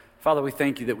Father, we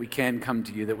thank you that we can come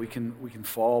to you, that we can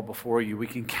fall before you. We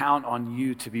can count on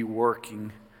you to be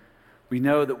working. We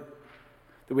know that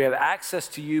we have access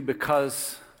to you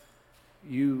because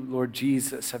you, Lord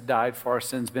Jesus, have died for our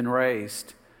sins, been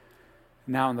raised.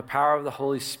 Now in the power of the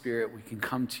Holy Spirit, we can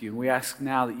come to you. And we ask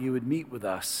now that you would meet with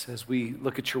us as we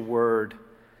look at your word.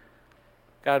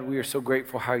 God, we are so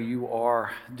grateful how you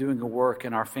are doing a work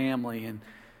in our family, and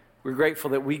we're grateful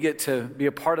that we get to be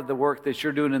a part of the work that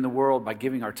you're doing in the world by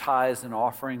giving our tithes and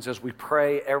offerings as we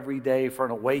pray every day for an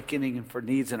awakening and for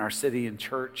needs in our city and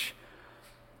church.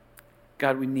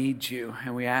 God, we need you,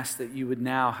 and we ask that you would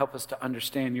now help us to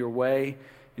understand your way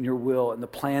and your will and the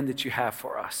plan that you have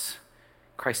for us.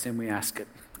 In Christ's name we ask it.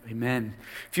 Amen.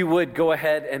 If you would, go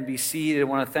ahead and be seated. I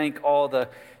want to thank all the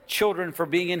children for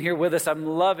being in here with us. I'm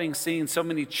loving seeing so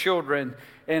many children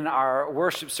in our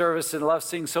worship service and love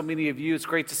seeing so many of you. It's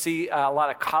great to see a lot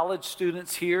of college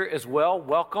students here as well.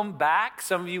 Welcome back.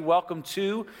 Some of you welcome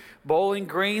to Bowling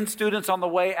Green. Students on the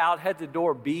way out, head to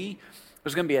door B.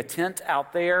 There's going to be a tent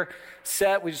out there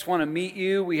set. We just want to meet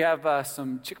you. We have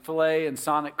some Chick-fil-A and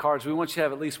Sonic cards. We want you to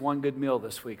have at least one good meal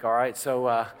this week, all right?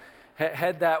 So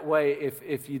head that way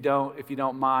if you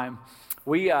don't mind.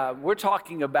 We're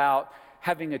talking about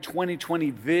having a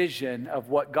 2020 vision of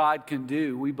what God can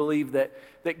do. We believe that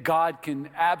God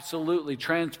can absolutely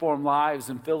transform lives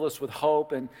and fill us with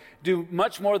hope and do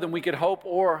much more than we could hope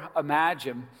or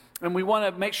imagine. And we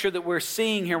want to make sure that we're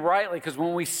seeing him rightly, because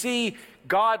when we see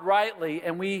God rightly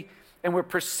and we're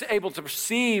able to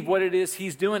perceive what it is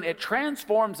he's doing, it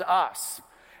transforms us.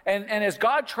 And as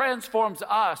God transforms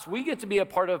us, we get to be a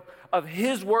part of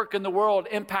his work in the world,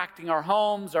 impacting our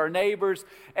homes, our neighbors,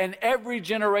 and every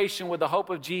generation with the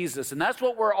hope of Jesus. And that's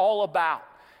what we're all about.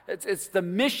 It's the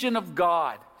mission of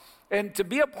God. And to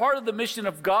be a part of the mission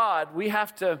of God, we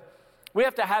have to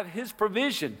have his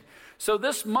provision. So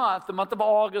this month, the month of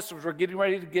August, as we're getting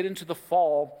ready to get into the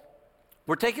fall,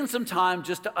 we're taking some time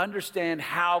just to understand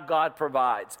how God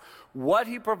provides, what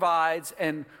he provides,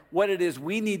 and what it is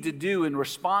we need to do in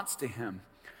response to him.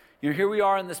 You know, here we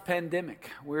are in this pandemic.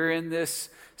 We're in this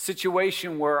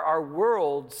situation where our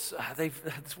world's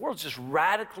just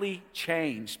radically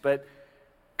changed, but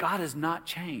God has not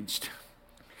changed.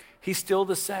 He's still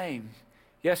the same,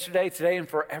 yesterday, today, and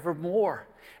forevermore.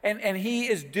 And he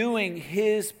is doing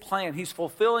his plan. He's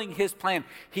fulfilling his plan.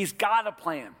 He's got a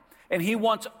plan. And he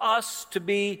wants us to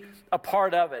be a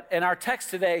part of it. And our text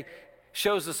today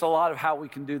shows us a lot of how we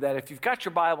can do that. If you've got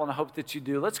your Bible, and I hope that you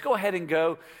do, let's go ahead and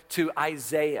go to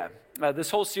Isaiah. This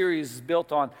whole series is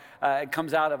built on, it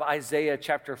comes out of Isaiah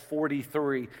chapter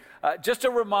 43. Just a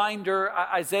reminder,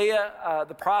 Isaiah,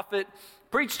 the prophet,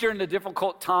 preached during a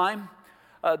difficult time.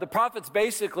 The prophet's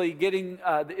basically getting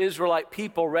the Israelite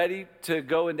people ready to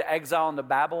go into exile into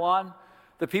Babylon.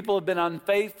 The people have been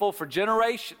unfaithful for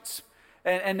generations.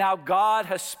 And now God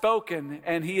has spoken,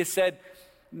 and he has said,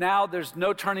 now there's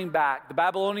no turning back. The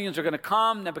Babylonians are going to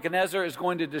come. Nebuchadnezzar is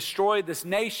going to destroy this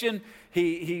nation.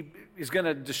 He's going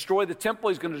to destroy the temple.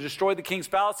 He's going to destroy the king's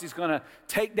palace. He's going to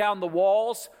take down the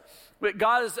walls. But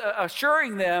God is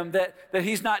assuring them that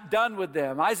he's not done with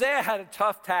them. Isaiah had a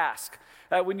tough task.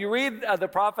 When you read the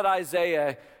prophet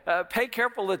Isaiah, pay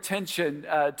careful attention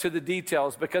to the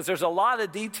details, because there's a lot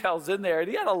of details in there. And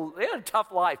he had a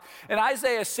tough life. In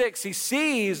Isaiah 6, he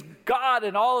sees God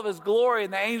in all of his glory,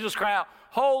 and the angels cry out,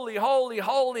 holy, holy,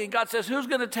 holy. And God says, who's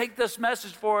going to take this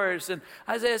message for us? And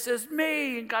Isaiah says,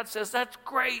 me. And God says, that's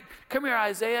great. Come here,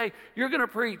 Isaiah. You're going to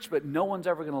preach, but no one's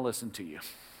ever going to listen to you.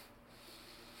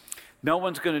 No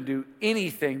one's going to do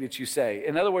anything that you say.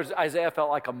 In other words, Isaiah felt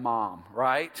like a mom,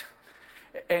 right?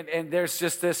 And there's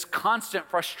just this constant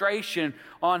frustration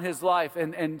on his life.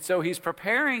 And so he's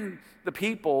preparing the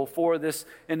people for this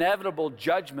inevitable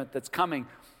judgment that's coming.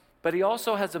 But he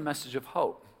also has a message of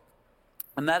hope.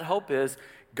 And that hope is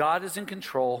God is in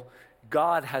control.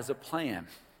 God has a plan.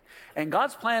 And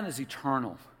God's plan is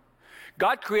eternal.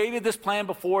 God created this plan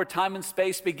before time and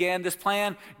space began. This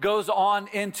plan goes on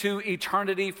into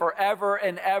eternity forever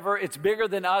and ever. It's bigger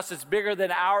than us. It's bigger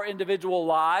than our individual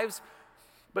lives.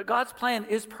 But God's plan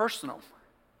is personal.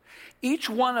 Each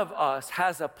one of us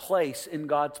has a place in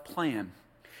God's plan.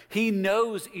 He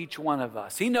knows each one of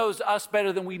us. He knows us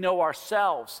better than we know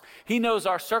ourselves. He knows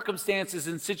our circumstances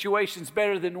and situations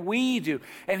better than we do.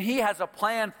 And he has a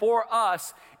plan for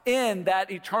us in that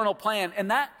eternal plan.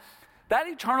 And that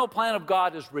eternal plan of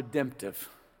God is redemptive.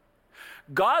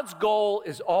 God's goal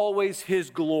is always his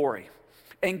glory.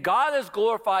 And God is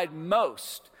glorified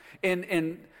most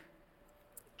in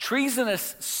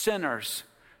treasonous sinners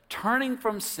turning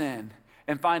from sin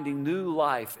and finding new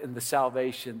life in the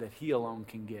salvation that he alone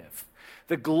can give.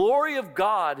 The glory of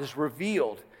God is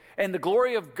revealed And the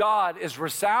glory of God is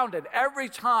resounded every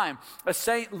time a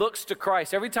saint looks to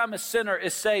Christ, every time a sinner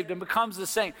is saved and becomes a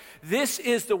saint. This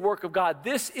is the work of God.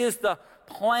 This is the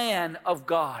plan of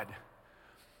God.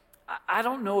 I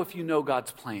don't know if you know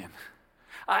God's plan.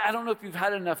 I don't know if you've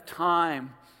had enough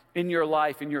time in your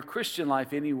life, in your Christian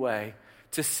life anyway,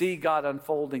 to see God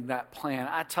unfolding that plan.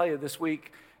 I tell you, this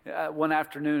week, one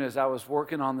afternoon as I was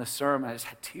working on this sermon, I just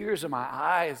had tears in my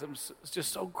eyes. I was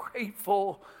just so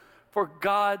grateful for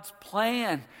God's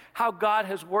plan, how God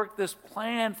has worked this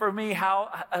plan for me, how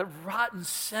a rotten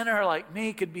sinner like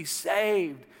me could be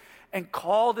saved and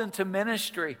called into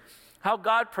ministry, how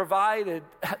God provided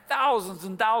thousands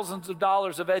and thousands of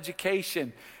dollars of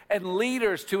education and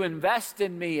leaders to invest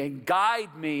in me and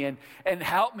guide me and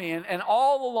help me. And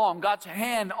all along, God's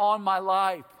hand on my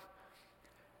life.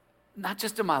 Not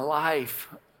just in my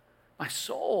life, my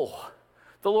soul.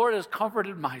 The Lord has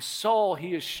comforted my soul.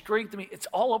 He has strengthened me. It's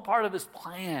all a part of his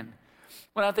plan.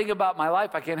 When I think about my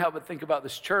life, I can't help but think about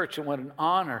this church and what an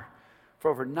honor. For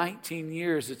over 19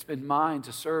 years, it's been mine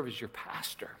to serve as your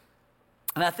pastor.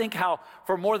 And I think how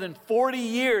for more than 40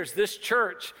 years, this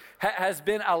church has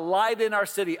been a light in our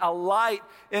city, a light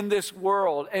in this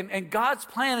world. And God's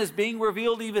plan is being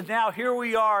revealed even now. Here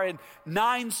we are in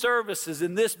 9 services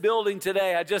in this building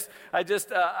today.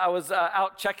 I was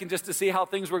out checking just to see how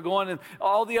things were going, and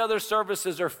all the other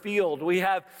services are filled. We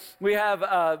have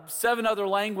 7 other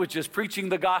languages preaching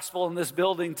the gospel in this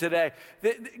building today.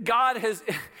 God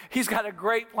He's got a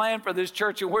great plan for this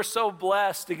church, and we're so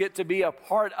blessed to get to be a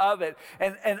part of it.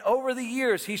 And over the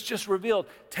years, he's just revealed,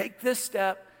 take this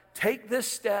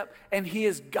step, and he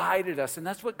has guided us. And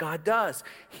that's what God does.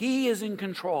 He is in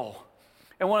control.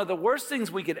 And one of the worst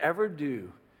things we could ever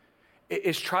do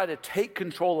is try to take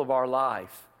control of our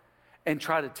life and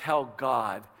try to tell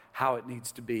God how it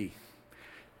needs to be.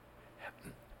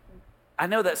 I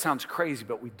know that sounds crazy,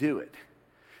 but we do it.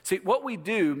 See, what we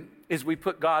do is we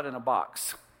put God in a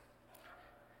box.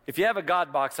 If you have a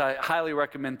God box, I highly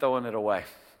recommend throwing it away.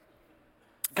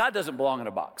 God doesn't belong in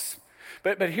a box.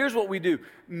 But here's what we do.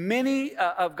 Many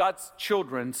of God's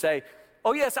children say,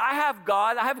 oh yes, I have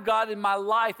God in my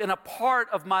life, in a part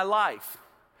of my life.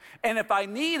 And if I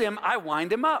need him, I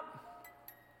wind him up.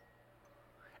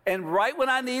 And right when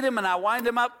I need him and I wind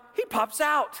him up, he pops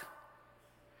out.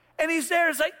 And he's there.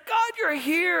 It's like, God, you're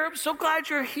here. I'm so glad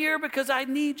you're here because I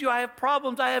need you. I have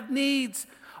problems. I have needs.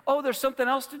 Oh, there's something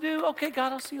else to do? Okay,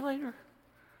 God, I'll see you later.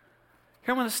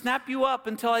 Here, I'm going to snap you up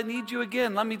until I need you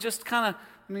again. Let me just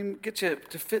get you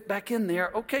to fit back in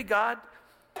there. Okay, God,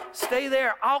 stay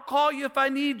there. I'll call you if I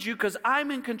need you because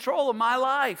I'm in control of my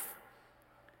life.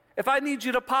 If I need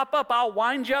you to pop up, I'll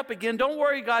wind you up again. Don't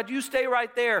worry, God, you stay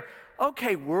right there.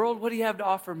 Okay, world, what do you have to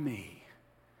offer me?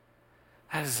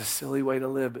 That is a silly way to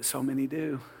live, but so many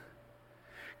do.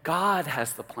 God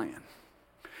has the plan.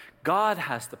 God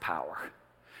has the power.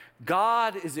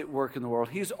 God is at work in the world.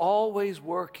 He's always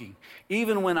working.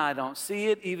 Even when I don't see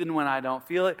it, even when I don't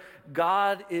feel it,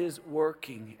 God is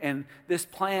working. And this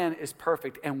plan is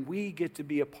perfect, and we get to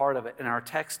be a part of it. And our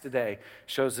text today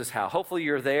shows us how. Hopefully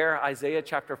you're there. Isaiah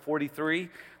chapter 43. I'm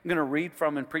going to read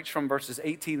from and preach from verses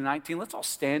 18 and 19. Let's all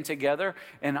stand together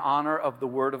in honor of the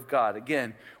word of God.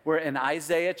 Again, we're in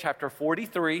Isaiah chapter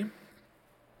 43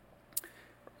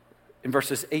 in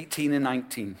verses 18 and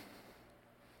 19.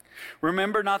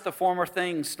 Remember not the former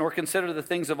things, nor consider the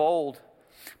things of old.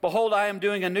 Behold, I am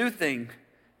doing a new thing.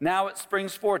 Now it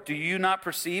springs forth. Do you not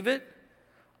perceive it?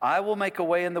 I will make a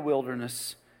way in the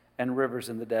wilderness and rivers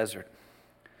in the desert.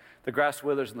 The grass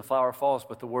withers and the flower falls,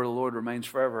 but the word of the Lord remains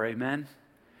forever. Amen?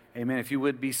 Amen. If you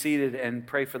would be seated and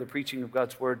pray for the preaching of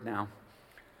God's word now.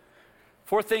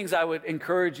 4 things I would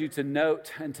encourage you to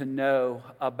note and to know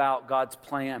about God's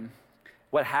plan.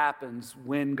 What happens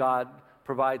when God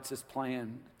provides his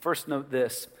plan. First, note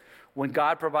this. When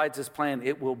God provides his plan,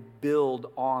 it will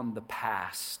build on the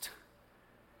past.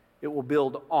 It will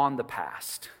build on the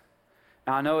past.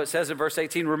 Now, I know it says in verse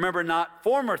 18, remember not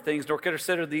former things, nor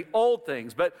consider the old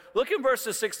things. But look in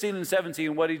verses 16 and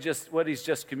 17, what he's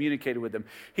just communicated with them.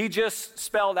 He just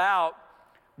spelled out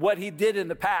what he did in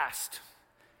the past.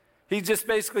 He just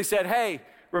basically said, hey,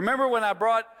 remember when I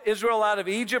brought Israel out of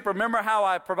Egypt? Remember how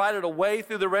I provided a way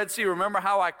through the Red Sea? Remember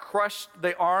how I crushed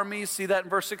the armies? See that in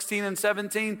verse 16 and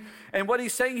 17? And what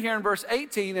he's saying here in verse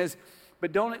 18 is,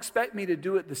 but don't expect me to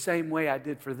do it the same way I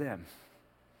did for them.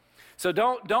 So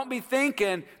don't be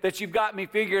thinking that you've got me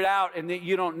figured out and that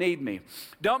you don't need me.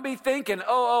 Don't be thinking,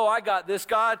 oh, I got this.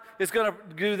 God is going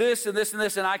to do this and this and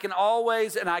this, and I can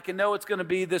always, and I can know it's going to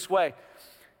be this way.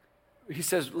 He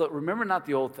says, look, remember not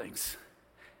the old things.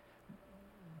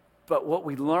 But what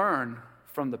we learn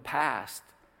from the past,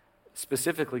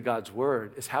 specifically God's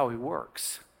word, is how he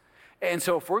works. And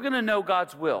so if we're going to know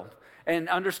God's will and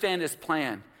understand his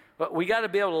plan, but we got to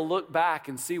be able to look back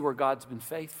and see where God's been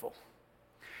faithful.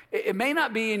 It may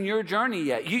not be in your journey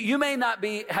yet. You may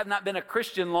have not been a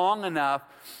Christian long enough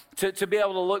to be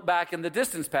able to look back in the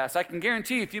distance past. I can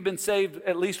guarantee you, if you've been saved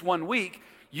at least 1 week,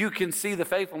 you can see the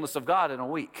faithfulness of God in a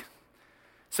week.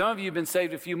 Some of you have been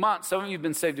saved a few months. Some of you have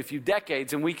been saved a few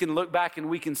decades, and we can look back and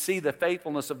we can see the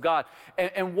faithfulness of God.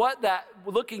 And what that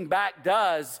looking back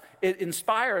does, it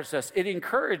inspires us, it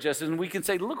encourages us, and we can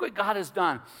say, look what God has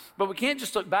done. But we can't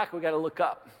just look back, we got to look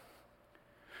up.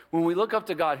 When we look up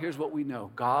to God, here's what we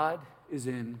know. God is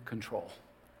in control.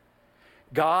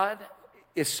 God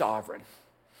is sovereign.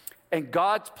 And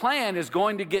God's plan is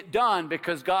going to get done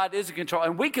because God is in control.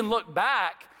 And we can look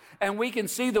back and we can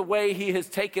see the way he has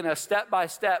taken us step by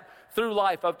step through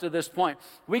life up to this point.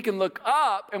 We can look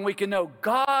up and we can know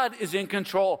God is in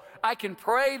control. I can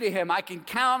pray to him. I can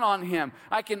count on him.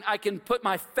 I can put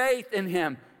my faith in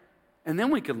him. And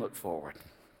then we can look forward.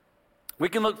 We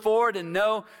can look forward and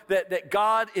know that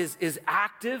God is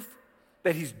active,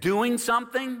 that he's doing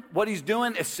something. What he's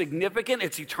doing is significant,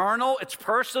 it's eternal, it's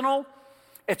personal,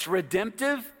 it's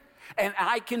redemptive, and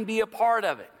I can be a part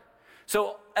of it.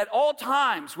 So at all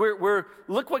times, we're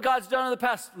look what God's done in the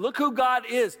past. Look who God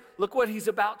is. Look what he's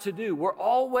about to do. We're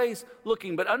always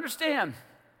looking. But understand,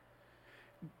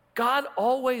 God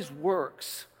always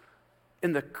works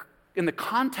in the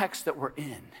context that we're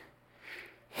in.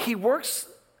 He works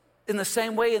in the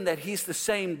same way in that he's the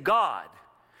same God.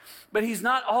 But he's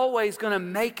not always going to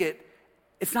make it,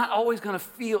 it's not always going to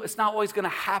feel, it's not always going to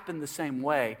happen the same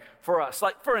way for us.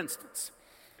 Like, for instance,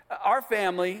 our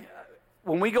family,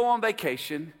 when we go on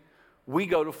vacation, we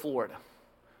go to Florida.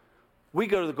 We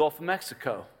go to the Gulf of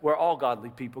Mexico, where all godly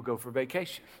people go for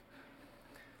vacation.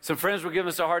 Some friends were giving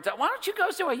us a hard time. Why don't you go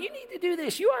somewhere? You need to do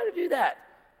this. You ought to do that.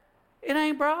 It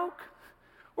ain't broke.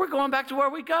 We're going back to where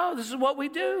we go. This is what we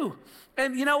do.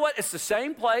 And you know what? It's the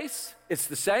same place. It's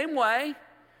the same way.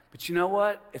 But you know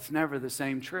what? It's never the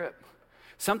same trip.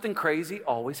 Something crazy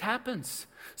always happens.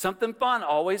 Something fun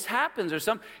always happens. Or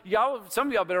some of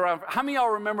y'all been around. How many of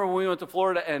y'all remember when we went to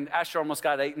Florida and Asher almost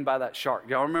got eaten by that shark?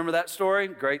 Y'all remember that story?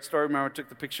 Great story. Remember I took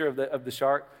the picture of the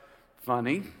shark?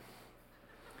 Funny.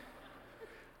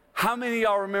 How many of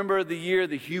y'all remember the year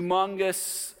the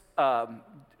humongous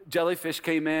jellyfish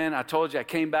came in? I told you I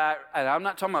came back, and I'm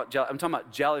not talking about I'm talking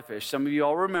about jellyfish. Some of you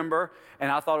all remember,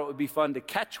 and I thought it would be fun to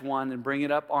catch one and bring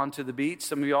it up onto the beach.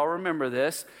 Some of you all remember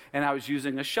this, and I was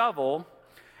using a shovel,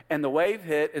 and the wave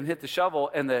hit the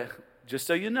shovel, and just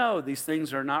so you know, these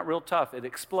things are not real tough. It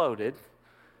exploded,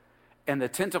 and the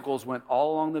tentacles went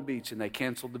all along the beach, and they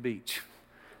canceled the beach.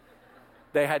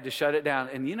 They had to shut it down,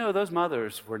 and you know, those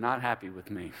mothers were not happy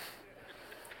with me.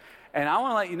 And I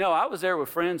want to let you know, I was there with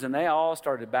friends, and they all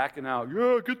started backing out.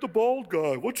 Yeah, get the bald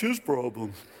guy. What's his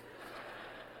problem?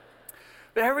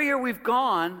 But every year we've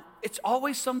gone, it's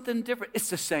always something different. It's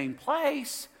the same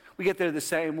place. We get there the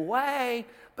same way.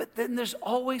 But then there's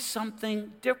always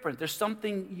something different. There's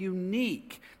something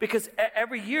unique. Because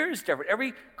every year is different.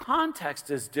 Every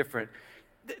context is different.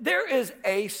 There is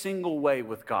a single way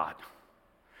with God.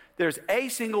 There's a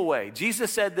single way.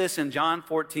 Jesus said this in John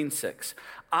 14:6.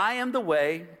 I am the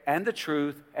way and the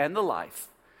truth and the life.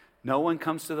 No one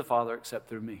comes to the Father except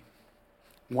through me.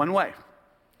 One way.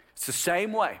 It's the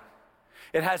same way.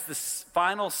 It has the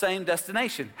final same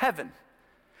destination, heaven.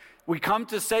 We come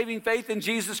to saving faith in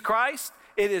Jesus Christ.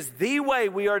 It is the way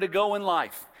we are to go in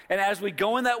life. And as we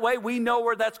go in that way, we know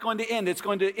where that's going to end. It's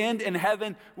going to end in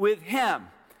heaven with him.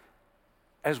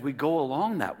 As we go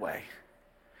along that way,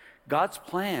 God's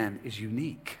plan is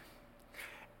unique.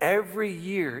 Every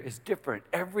year is different.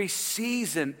 Every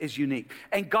season is unique.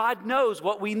 And God knows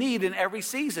what we need in every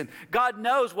season. God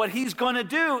knows what he's going to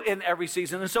do in every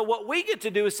season. And so what we get to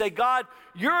do is say, God,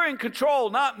 you're in control,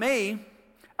 not me.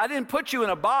 I didn't put you in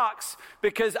a box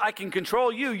because I can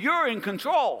control you. You're in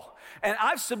control. And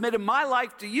I've submitted my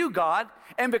life to you, God.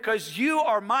 And because you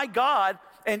are my God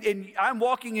and I'm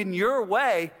walking in your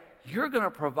way, you're going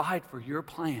to provide for your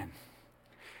plan.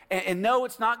 And no,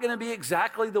 it's not going to be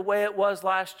exactly the way it was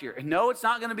last year. And no, it's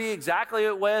not going to be exactly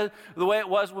the way it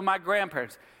was with my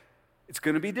grandparents. It's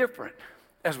going to be different.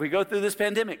 As we go through this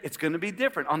pandemic, it's going to be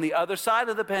different. On the other side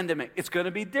of the pandemic, it's going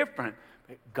to be different.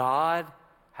 But God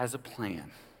has a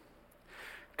plan.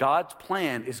 God's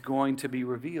plan is going to be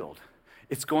revealed.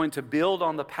 It's going to build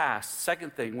on the past.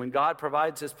 Second thing, when God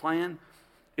provides his plan,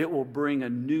 it will bring a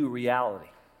new reality.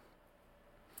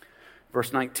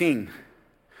 Verse 19,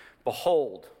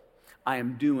 behold, I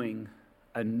am doing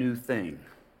a new thing.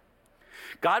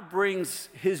 God brings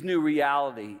his new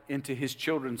reality into his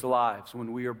children's lives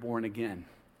when we are born again.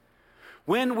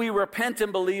 When we repent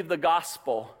and believe the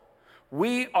gospel,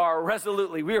 we are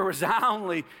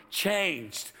resoundingly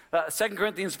changed. 2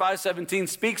 Corinthians 5:17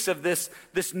 speaks of this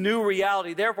new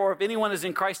reality. Therefore, if anyone is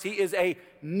in Christ, he is a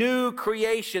new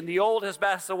creation. The old has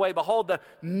passed away. Behold, the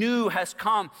new has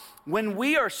come. When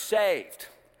we are saved,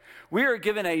 we are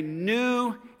given a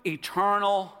new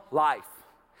eternal life.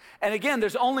 And again,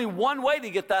 there's only one way to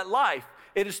get that life.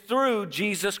 It is through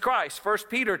Jesus Christ. 1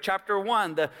 Peter chapter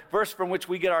 1, the verse from which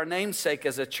we get our namesake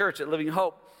as a church at Living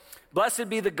Hope. Blessed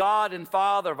be the God and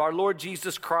Father of our Lord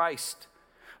Jesus Christ.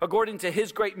 According to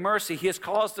his great mercy, he has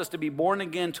caused us to be born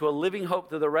again to a living hope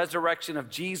through the resurrection of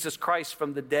Jesus Christ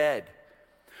from the dead.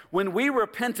 When we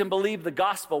repent and believe the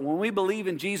gospel, when we believe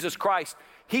in Jesus Christ,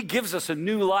 he gives us a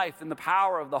new life in the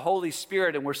power of the Holy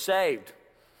Spirit, and we're saved.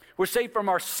 We're saved from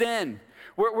our sin.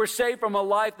 We're saved from a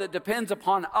life that depends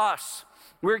upon us.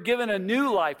 We're given a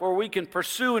new life where we can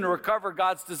pursue and recover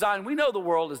God's design. We know the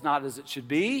world is not as it should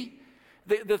be.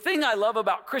 The thing I love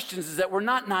about Christians is that we're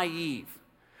not naive.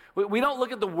 We don't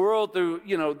look at the world through,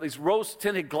 these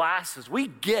rose-tinted glasses. We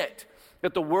get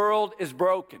that the world is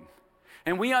broken.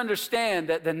 And we understand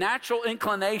that the natural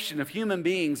inclination of human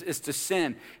beings is to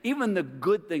sin. Even the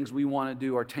good things we want to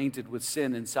do are tainted with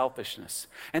sin and selfishness.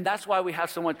 And that's why we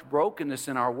have so much brokenness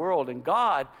in our world. And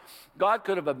God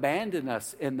could have abandoned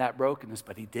us in that brokenness,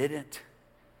 but he didn't.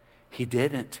 He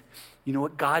didn't. You know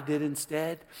what God did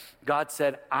instead? God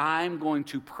said, I'm going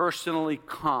to personally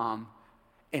come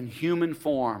in human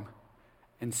form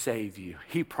and save you.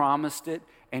 He promised it,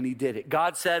 and he did it.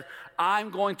 God said, I'm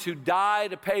going to die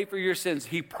to pay for your sins.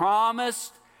 He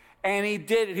promised, and he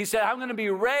did it. He said, I'm going to be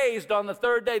raised on the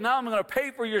third day. Not I'm going to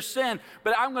pay for your sin,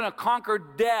 but I'm going to conquer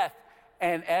death.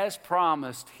 And as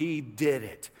promised, he did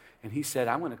it. And he said,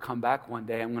 I'm going to come back one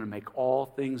day. I'm going to make all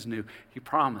things new. He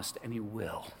promised, and he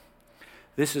will.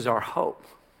 This is our hope.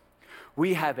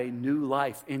 We have a new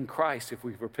life in Christ if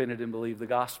we've repented and believed the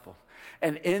gospel.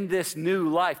 And in this new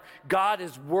life, God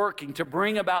is working to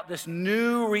bring about this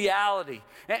new reality.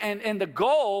 And the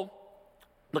goal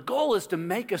is to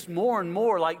make us more and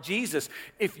more like Jesus.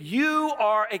 If you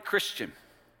are a Christian,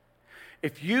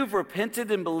 if you've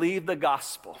repented and believed the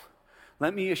gospel,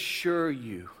 let me assure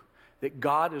you that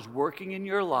God is working in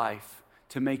your life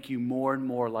to make you more and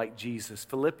more like Jesus.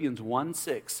 Philippians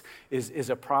 1:6 is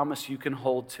a promise you can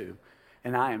hold to.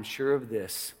 And I am sure of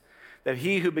this, that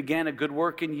he who began a good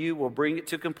work in you will bring it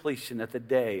to completion at the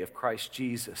day of Christ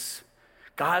Jesus.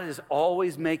 God is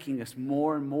always making us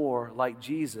more and more like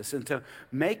Jesus. And to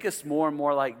make us more and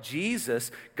more like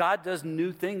Jesus, God does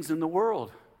new things in the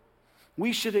world.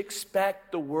 We should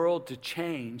expect the world to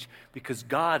change because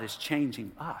God is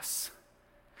changing us.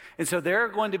 And so there are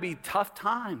going to be tough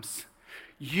times.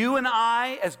 You and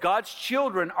I, as God's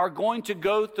children, are going to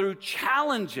go through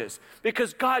challenges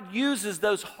because God uses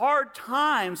those hard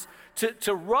times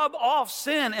to rub off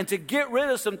sin and to get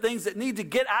rid of some things that need to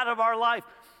get out of our life.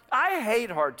 I hate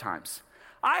hard times.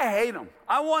 I hate them.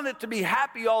 I want it to be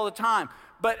happy all the time.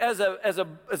 But as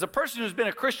a person who's been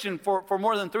a Christian for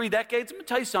more than 3 decades, let me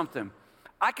tell you something.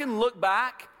 I can look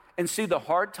back and see the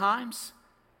hard times,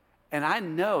 and I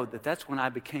know that that's when I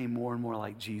became more and more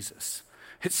like Jesus.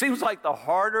 It seems like the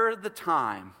harder the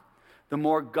time, the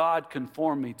more God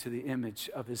conformed me to the image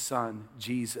of his son,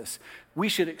 Jesus. We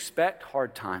should expect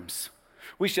hard times.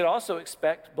 We should also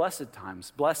expect blessed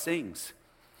times, blessings.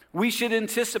 We should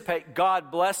anticipate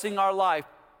God blessing our life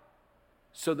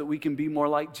so that we can be more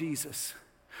like Jesus.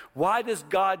 Why does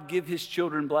God give his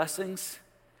children blessings?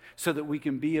 So that we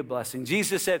can be a blessing.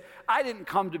 Jesus said, I didn't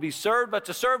come to be served, but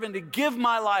to serve and to give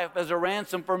my life as a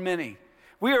ransom for many.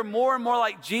 We are more and more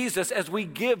like Jesus as we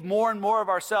give more and more of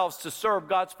ourselves to serve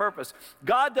God's purpose.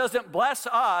 God doesn't bless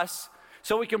us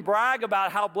so we can brag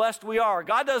about how blessed we are.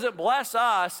 God doesn't bless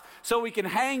us so we can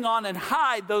hang on and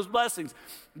hide those blessings.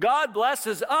 God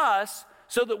blesses us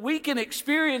so that we can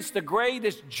experience the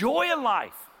greatest joy in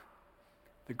life.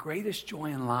 The greatest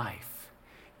joy in life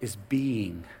is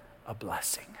being a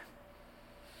blessing.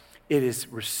 It is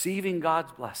receiving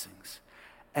God's blessings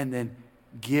and then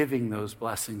giving those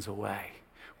blessings away.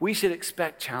 We should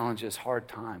expect challenges, hard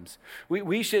times.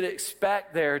 We should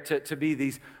expect there to be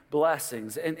these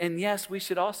blessings. And yes, we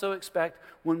should also expect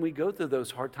when we go through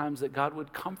those hard times that God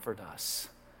would comfort us.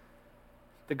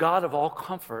 The God of all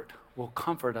comfort will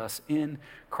comfort us in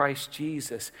Christ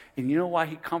Jesus. And you know why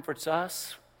he comforts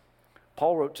us?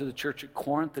 Paul wrote to the church at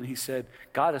Corinth and he said,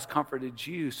 God has comforted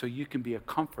you so you can be a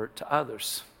comfort to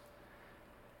others.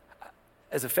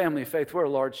 As a family of faith, we're a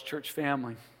large church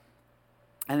family.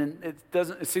 And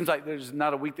it seems like there's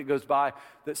not a week that goes by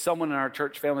that someone in our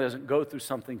church family doesn't go through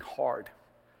something hard.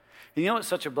 And you know what's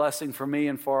such a blessing for me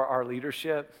and for our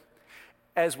leadership?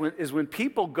 Is when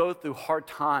people go through hard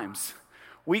times,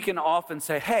 we can often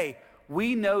say, hey,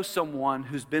 we know someone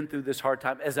who's been through this hard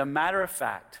time. As a matter of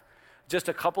fact, just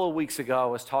a couple of weeks ago, I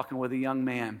was talking with a young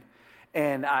man,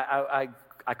 and I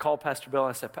called Pastor Bill, and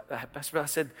I said, Pastor Bill, I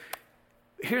said,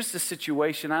 here's the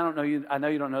situation. I know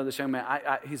you don't know this young man.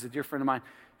 He's a dear friend of mine.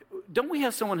 Don't we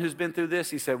have someone who's been through this?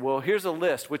 He said, well, here's a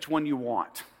list. Which one you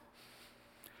want?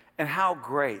 And how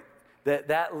great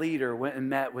that leader went and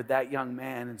met with that young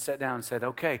man and sat down and said,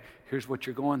 okay, here's what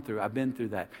you're going through. I've been through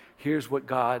that. Here's what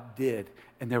God did.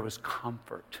 And there was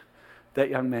comfort. That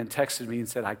young man texted me and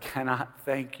said, I cannot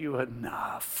thank you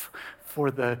enough for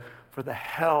the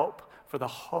help, for the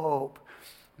hope.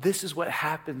 This is what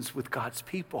happens with God's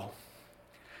people.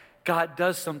 God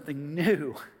does something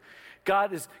new.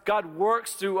 God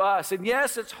works through us. And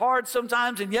yes, it's hard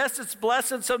sometimes. And yes, it's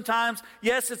blessed sometimes.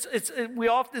 Yes, we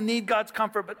often need God's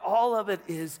comfort. But all of it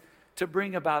is to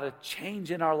bring about a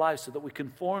change in our lives so that we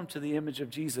conform to the image of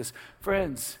Jesus.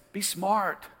 Friends, be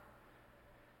smart.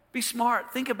 Be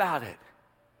smart. Think about it.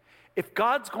 If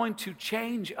God's going to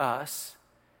change us,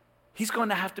 he's going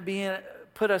to have to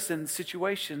put us in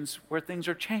situations where things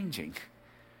are changing.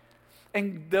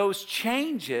 And those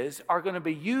changes are going to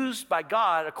be used by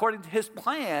God according to his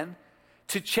plan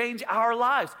to change our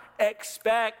lives.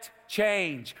 Expect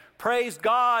change. Praise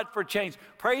God for change.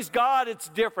 Praise God it's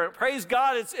different. Praise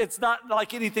God it's not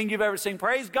like anything you've ever seen.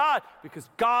 Praise God because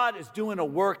God is doing a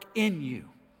work in you.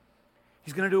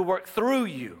 He's going to do a work through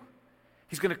you.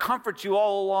 He's going to comfort you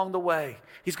all along the way.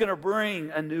 He's going to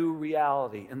bring a new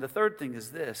reality. And the third thing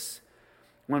is this.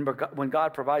 When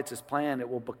God provides his plan, it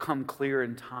will become clear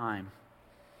in time.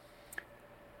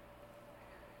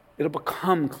 It'll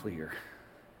become clear.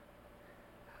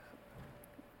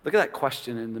 Look at that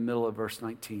question in the middle of verse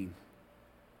 19.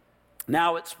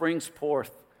 Now it springs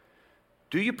forth.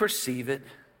 Do you perceive it?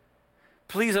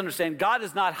 Please understand, God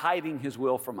is not hiding his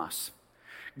will from us.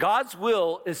 God's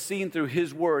will is seen through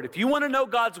his word. If you want to know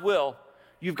God's will,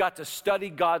 you've got to study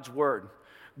God's word.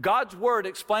 God's word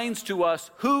explains to us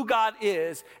who God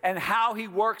is and how he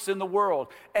works in the world.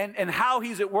 And how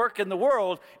he's at work in the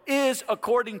world is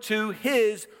according to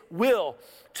his will.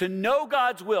 To know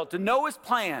God's will, to know his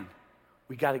plan,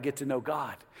 we got to get to know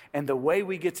God. And the way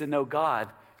we get to know God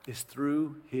is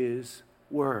through his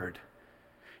word.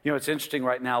 You know, it's interesting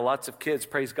right now. Lots of kids,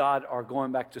 praise God, are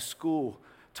going back to school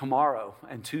tomorrow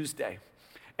and Tuesday.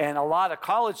 And a lot of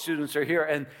college students are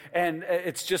here, and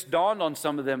it's just dawned on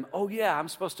some of them, oh yeah, I'm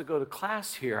supposed to go to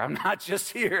class here. I'm not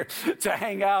just here to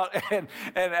hang out and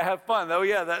have fun. Oh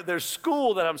yeah, there's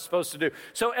school that I'm supposed to do.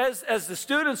 So as the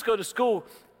students go to school,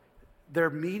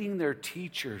 they're meeting their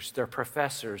teachers, their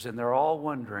professors, and they're all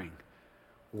wondering,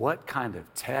 what kind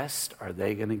of test are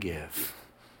they going to give?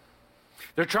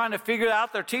 They're trying to figure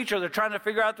out their teacher. They're trying to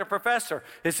figure out their professor.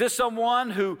 Is this someone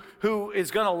who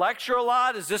is going to lecture a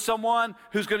lot? Is this someone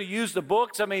who's going to use the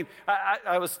books? I mean,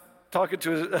 I was talking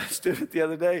to a student the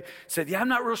other day, said, yeah, I'm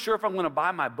not real sure if I'm going to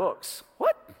buy my books.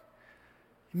 What?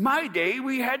 In my day,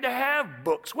 we had to have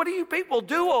books. What do you people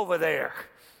do over there?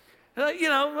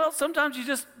 Well, sometimes you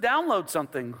just download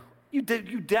something.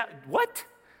 What?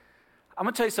 I'm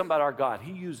going to tell you something about our God.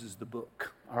 He uses the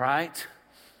book, all right?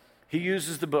 He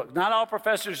uses the book. Not all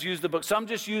professors use the book. Some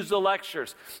just use the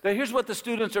lectures. Now, here's what the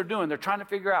students are doing. They're trying to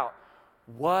figure out,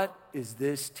 what is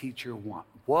this teacher want?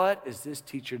 What is this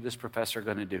teacher, this professor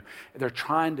going to do? They're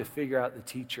trying to figure out the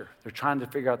teacher. They're trying to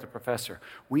figure out the professor.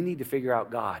 We need to figure out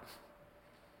God.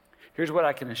 Here's what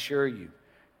I can assure you.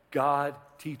 God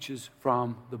teaches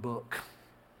from the book.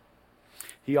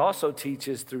 He also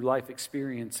teaches through life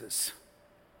experiences.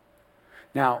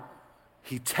 Now,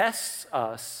 he tests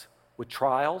us with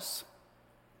trials,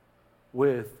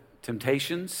 with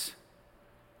temptations,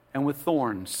 and with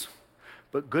thorns.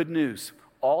 But good news,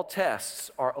 all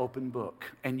tests are open book,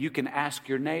 and you can ask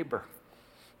your neighbor.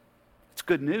 It's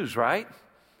good news, right?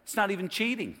 It's not even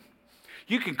cheating.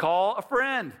 You can call a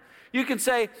friend. You can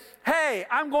say, hey,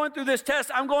 I'm going through this test.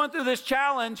 I'm going through this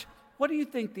challenge. What do you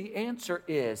think the answer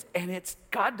is? And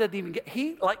God doesn't even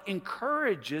he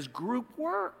encourages group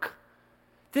work.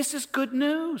 This is good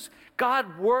news.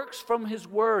 God works from his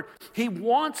word. He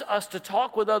wants us to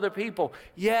talk with other people.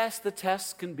 Yes, the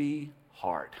tests can be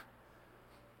hard,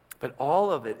 but all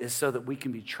of it is so that we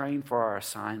can be trained for our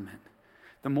assignment.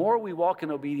 The more we walk in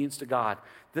obedience to God,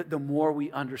 the more we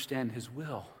understand his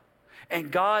will. And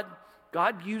God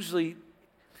usually,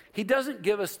 he doesn't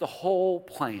give us the whole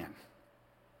plan.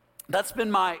 That's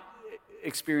been my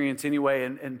experience anyway,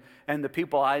 and the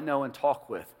people I know and talk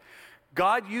with.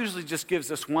 God usually just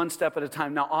gives us one step at a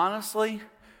time. Now, honestly,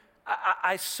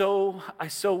 I so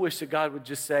wish that God would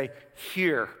just say,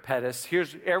 here, Pettis,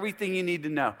 here's everything you need to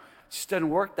know. It just doesn't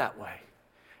work that way.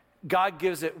 God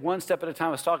gives it one step at a time.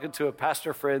 I was talking to a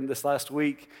pastor friend this last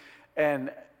week, and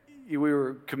we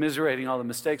were commiserating all the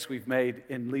mistakes we've made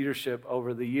in leadership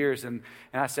over the years. And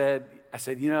I said,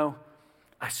 you know,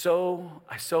 I so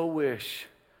wish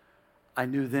I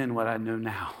knew then what I know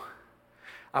now.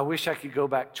 I wish I could go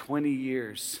back 20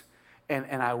 years,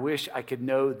 and I wish I could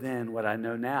know then what I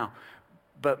know now.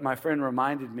 But my friend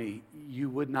reminded me, you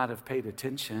would not have paid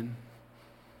attention.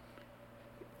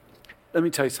 Let me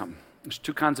tell you something. There's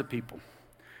two kinds of people.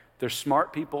 There's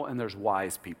smart people and there's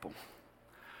wise people.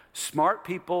 Smart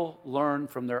people learn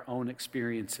from their own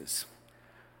experiences.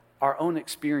 Our own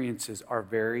experiences are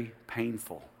very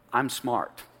painful. I'm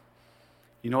smart.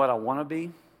 You know what I want to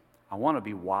be? I want to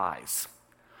be wise.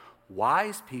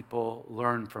 Wise people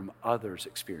learn from others'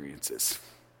 experiences.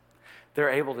 They're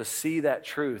able to see that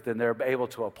truth and they're able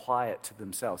to apply it to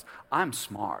themselves. I'm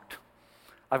smart.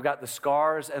 I've got the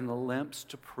scars and the limps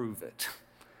to prove it.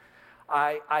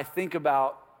 I think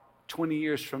about 20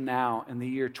 years from now, in the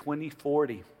year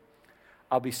 2040,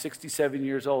 I'll be 67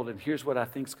 years old, and here's what I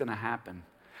think is going to happen.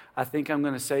 I think I'm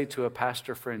going to say to a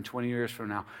pastor friend 20 years from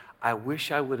now, I wish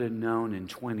I would have known in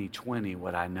 2020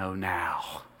 what I know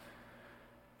now.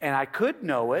 And I could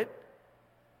know it,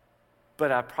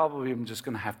 but I probably am just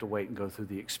going to have to wait and go through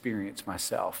the experience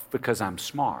myself because I'm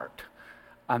smart.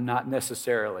 I'm not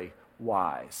necessarily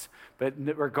wise. But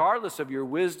regardless of your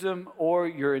wisdom or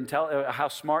your how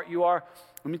smart you are,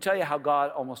 let me tell you how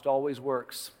God almost always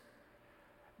works.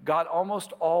 God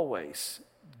almost always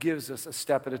gives us a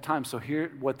step at a time. So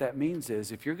here, what that means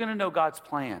is, if you're going to know God's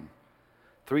plan,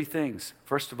 three things.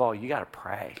 First of all, you got to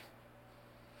pray.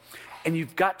 And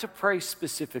you've got to pray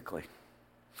specifically.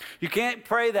 You can't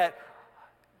pray that,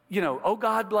 oh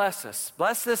God, bless us.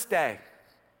 Bless this day.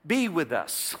 Be with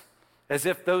us. As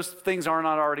if those things are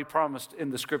not already promised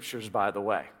in the scriptures, by the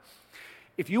way.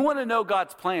 If you want to know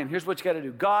God's plan, here's what you got to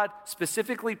do. God,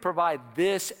 specifically provide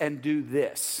this and do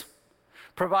this.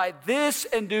 Provide this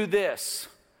and do this.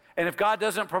 And if God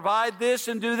doesn't provide this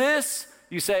and do this,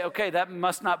 you say, okay, that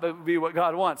must not be what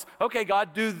God wants. Okay,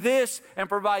 God, do this and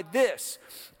provide this.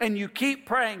 And you keep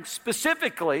praying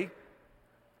specifically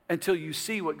until you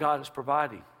see what God is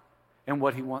providing and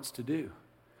what he wants to do.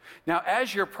 Now,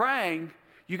 as you're praying,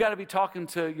 you got to be talking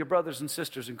to your brothers and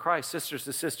sisters in Christ, sisters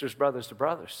to sisters, brothers to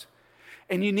brothers.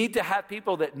 And you need to have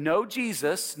people that know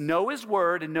Jesus, know his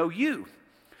word, and know you,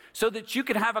 so that you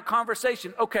can have a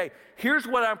conversation. Okay, here's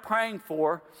what I'm praying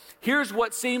for. Here's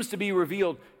what seems to be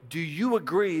revealed. Do you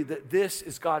agree that this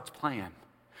is God's plan?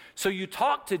 So you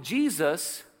talk to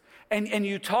Jesus and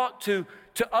you talk to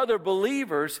other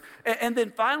believers. And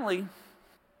then finally,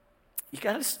 you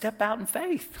got to step out in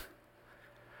faith.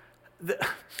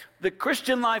 The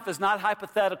Christian life is not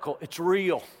hypothetical. It's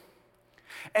real.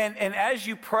 And as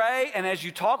you pray and as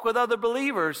you talk with other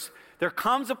believers, there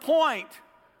comes a point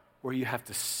where you have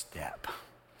to step.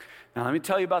 Now, let me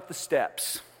tell you about the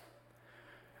steps.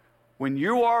 When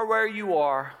you are where you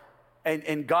are,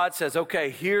 and God says, okay,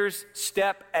 here's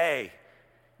step A.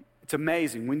 It's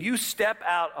amazing. When you step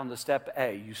out on the step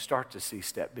A, you start to see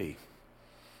step B.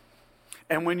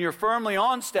 And when you're firmly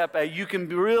on step A, you can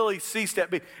really see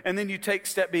step B. And then you take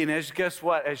step B, and guess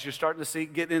what? As you're starting to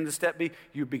get into step B,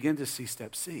 you begin to see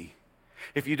step C.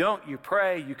 If you don't, you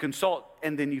pray, you consult,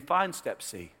 and then you find step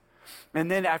C.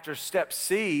 And then after step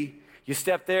C, you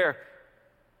step there.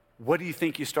 What do you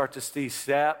think you start to see?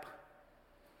 Step.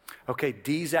 Okay,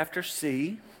 D's after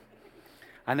C.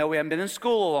 I know we haven't been in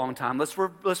school a long time. Let's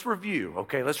review.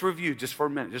 Okay, let's review just for a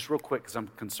minute, just real quick, because I'm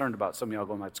concerned about some of y'all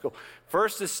going back to school.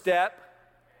 First is step,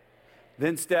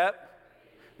 then step,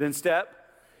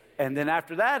 and then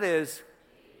after that is,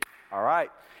 all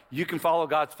right, you can follow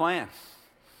God's plan.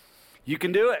 You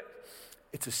can do it.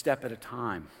 It's a step at a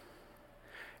time.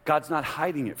 God's not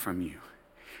hiding it from you.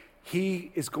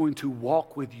 He is going to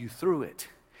walk with you through it.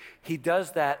 He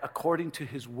does that according to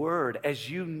his word. As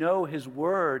you know his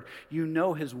word, you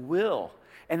know his will.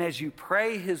 And as you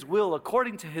pray his will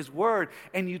according to his word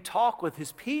and you talk with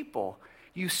his people,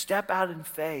 you step out in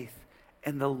faith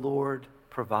and the Lord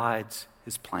provides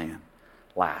his plan.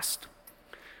 Last,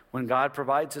 when God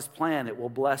provides his plan, it will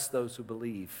bless those who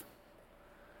believe.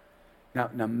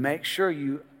 Now make sure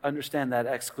you understand that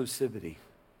exclusivity.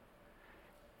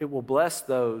 It will bless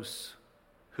those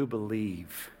who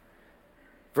believe.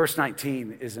 Verse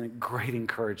 19 is a great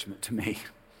encouragement to me.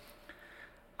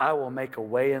 I will make a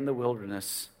way in the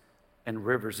wilderness and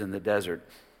rivers in the desert.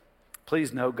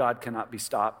 Please know God cannot be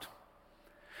stopped.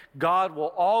 God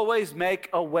will always make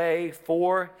a way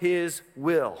for his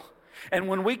will. And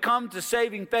when we come to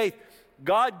saving faith,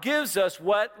 God gives us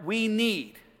what we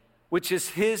need, which is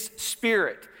his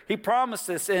Spirit. He promised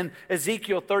this in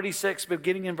Ezekiel 36,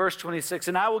 beginning in verse 26.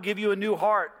 And I will give you a new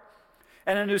heart,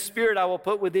 and a new spirit I will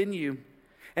put within you.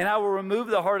 And I will remove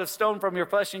the heart of stone from your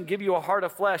flesh and give you a heart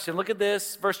of flesh. And look at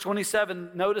this, verse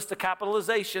 27. Notice the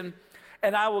capitalization.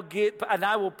 And I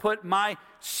will put my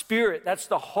Spirit. That's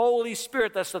the Holy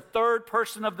Spirit. That's the third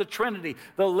person of the Trinity,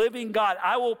 the living God.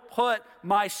 I will put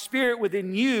my Spirit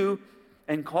within you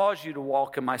and cause you to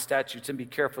walk in my statutes and be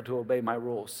careful to obey my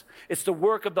rules. It's the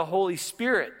work of the Holy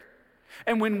Spirit.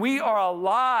 And when we are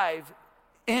alive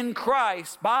in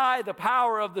Christ by the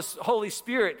power of the Holy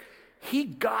Spirit, he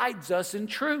guides us in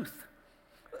truth.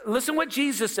 Listen what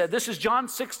Jesus said. This is John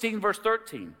 16, verse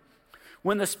 13.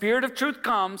 When the Spirit of truth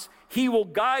comes, he will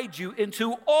guide you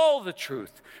into all the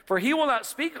truth. For he will not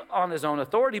speak on his own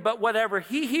authority, but whatever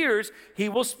he hears, he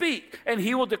will speak. And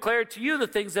he will declare to you the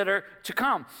things that are to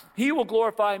come. He will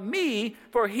glorify me,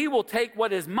 for he will take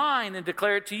what is mine and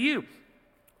declare it to you.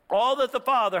 All that the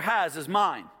Father has is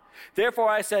mine. Therefore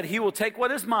I said, he will take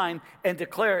what is mine and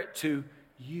declare it to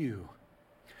you.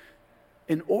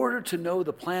 In order to know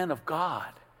the plan of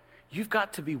God, you've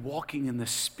got to be walking in the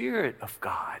Spirit of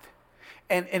God.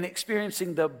 And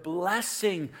experiencing the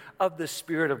blessing of the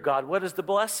Spirit of God. What is the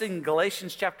blessing?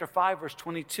 Galatians chapter 5, verse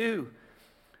 22.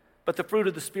 But the fruit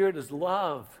of the Spirit is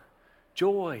love,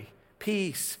 joy,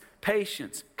 peace,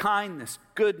 patience, kindness,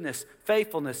 goodness,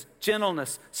 faithfulness,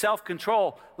 gentleness,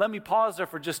 self-control. Let me pause there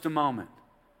for just a moment.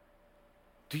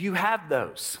 Do you have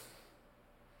those?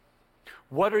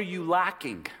 What are you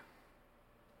lacking?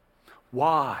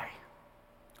 Why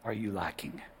are you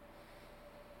lacking?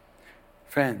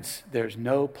 Friends, there's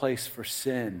no place for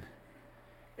sin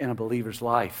in a believer's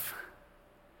life.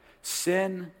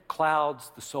 Sin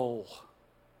clouds the soul.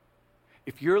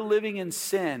 If you're living in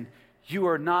sin, you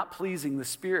are not pleasing the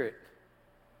Spirit.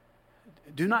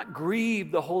 Do not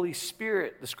grieve the Holy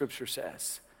Spirit, the Scripture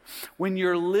says. When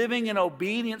you're living in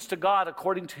obedience to God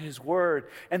according to his word,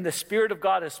 and the Spirit of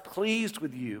God is pleased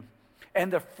with you,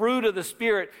 and the fruit of the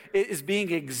Spirit is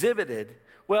being exhibited,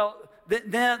 well,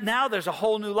 now there's a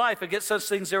whole new life. Against such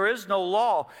things there is no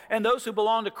law. And those who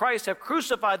belong to Christ have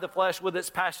crucified the flesh with its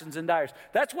passions and desires.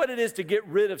 That's what it is to get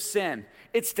rid of sin.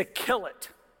 It's to kill it.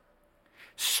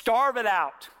 Starve it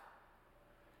out.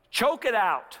 Choke it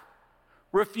out.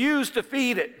 Refuse to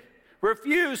feed it.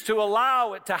 Refuse to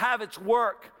allow it to have its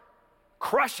work.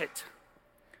 Crush it.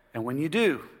 And when you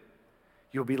do,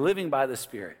 you'll be living by the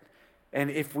Spirit. And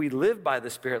if we live by the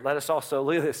Spirit, let us also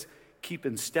live this. Keep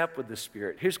in step with the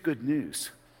Spirit. Here's good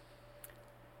news.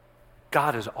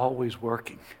 God is always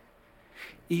working.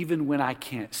 Even when I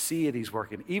can't see it, he's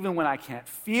working. Even when I can't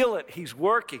feel it, he's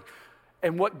working.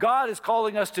 And what God is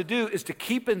calling us to do is to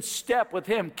keep in step with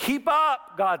him. Keep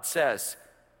up, God says.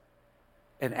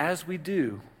 And as we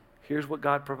do, here's what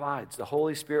God provides. The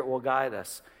Holy Spirit will guide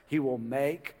us. He will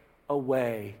make a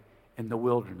way in the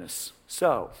wilderness.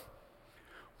 So,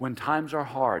 when times are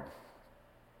hard,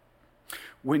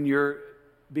 when you're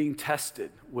being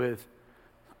tested with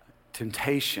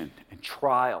temptation and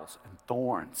trials and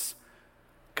thorns,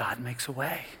 God makes a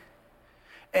way.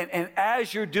 And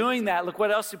as you're doing that, look what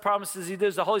else he promises he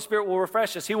does. The Holy Spirit will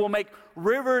refresh us. He will make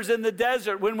rivers in the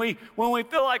desert when we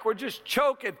feel like we're just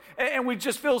choking and we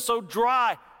just feel so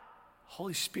dry.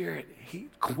 Holy Spirit, he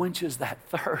quenches that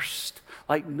thirst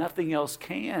like nothing else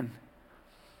can.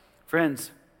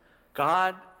 Friends,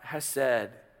 God has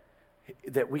said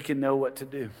that we can know what to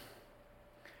do.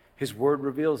 His word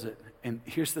reveals it. And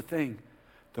here's the thing.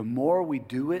 The more we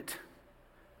do it,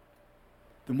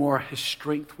 the more his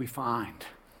strength we find.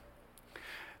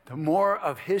 The more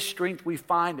of his strength we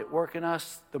find at work in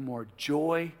us, the more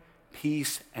joy,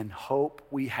 peace, and hope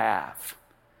we have.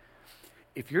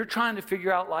 If you're trying to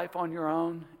figure out life on your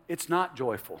own, it's not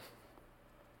joyful.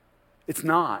 It's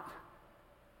not.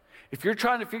 If you're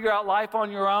trying to figure out life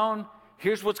on your own,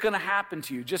 here's what's going to happen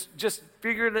to you. Just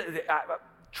figure it.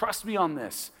 Trust me on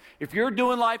this. If you're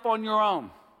doing life on your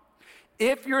own,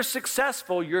 if you're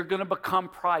successful, you're going to become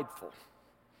prideful.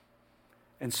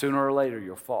 And sooner or later,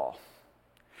 you'll fall.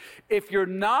 If you're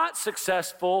not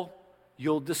successful,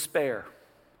 you'll despair.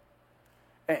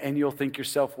 And you'll think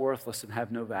yourself worthless and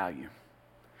have no value.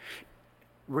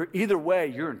 Either way,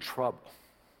 you're in trouble.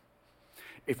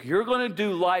 If you're going to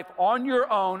do life on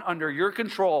your own, under your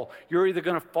control, you're either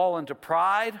going to fall into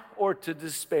pride or to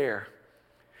despair.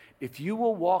 If you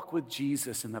will walk with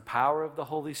Jesus in the power of the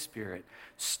Holy Spirit,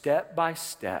 step by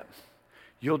step,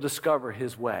 you'll discover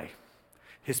his way.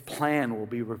 His plan will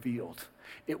be revealed.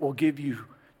 It will give you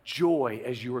joy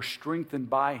as you are strengthened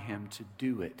by him to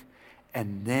do it.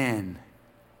 And then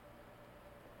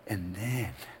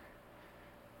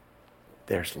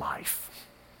there's life.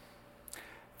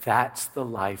 That's the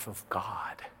life of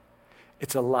God.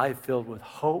 It's a life filled with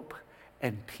hope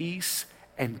and peace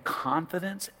and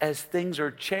confidence as things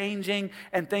are changing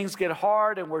and things get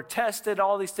hard and we're tested,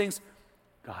 all these things.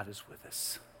 God is with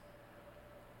us.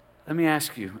 Let me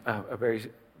ask you a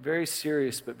very, very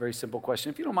serious but very simple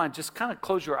question. If you don't mind, just kind of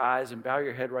close your eyes and bow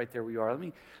your head right there where you are. Let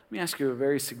me ask you a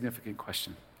very significant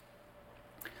question.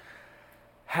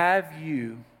 Have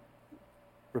you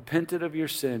repented of your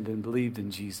sin and believed in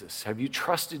Jesus? Have you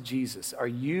trusted Jesus? Are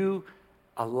you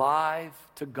alive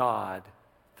to God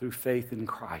through faith in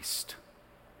Christ?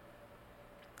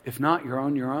 If not, you're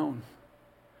on your own.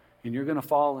 And you're going to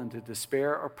fall into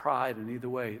despair or pride, and either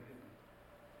way,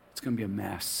 it's going to be a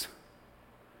mess.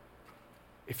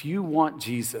 If you want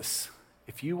Jesus,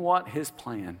 if you want his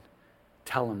plan,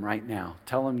 tell him right now.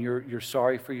 Tell him you're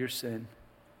sorry for your sin.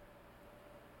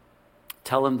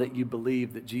 Tell him that you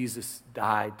believe that Jesus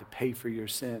died to pay for your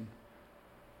sin.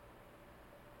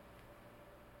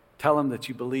 Tell him that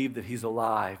you believe that he's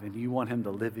alive and you want him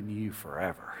to live in you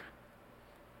forever.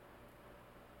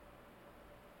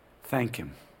 Thank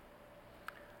him.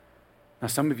 Now,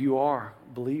 some of you are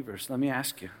believers. Let me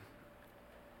ask you,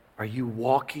 are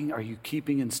you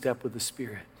keeping in step with the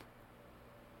Spirit?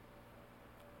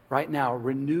 Right now,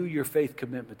 renew your faith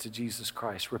commitment to Jesus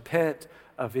Christ. Repent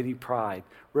of any pride.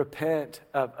 Repent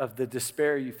of the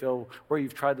despair you feel where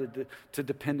you've tried to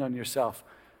depend on yourself.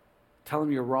 Tell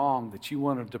him you're wrong, that you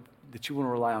want to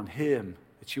rely on him,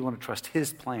 that you want to trust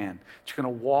his plan, that you're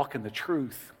going to walk in the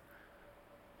truth.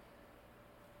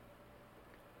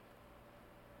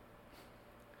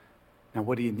 Now,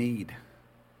 what do you need?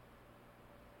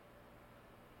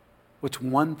 What's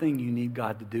one thing you need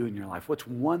God to do in your life? What's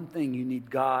one thing you need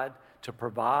God to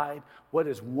provide? What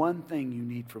is one thing you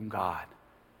need from God?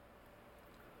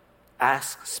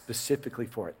 Ask specifically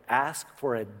for it. Ask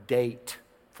for a date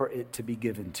for it to be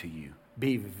given to you.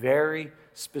 Be very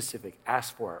specific.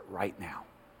 Ask for it right now.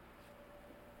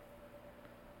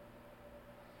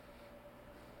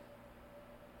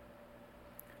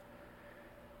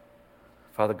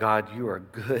 Father God, you are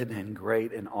good and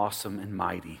great and awesome and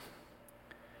mighty.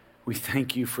 We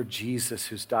thank you for Jesus,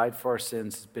 who's died for our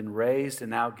sins, has been raised,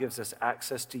 and now gives us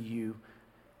access to you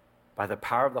by the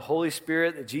power of the Holy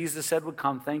Spirit that Jesus said would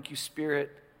come. Thank you,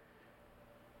 Spirit.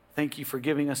 Thank you for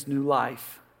giving us new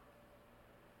life.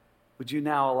 Would you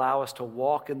now allow us to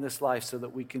walk in this life so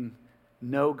that we can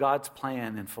know God's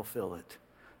plan and fulfill it?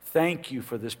 Thank you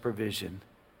for this provision.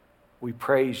 We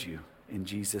praise you in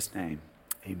Jesus' name.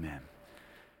 Amen.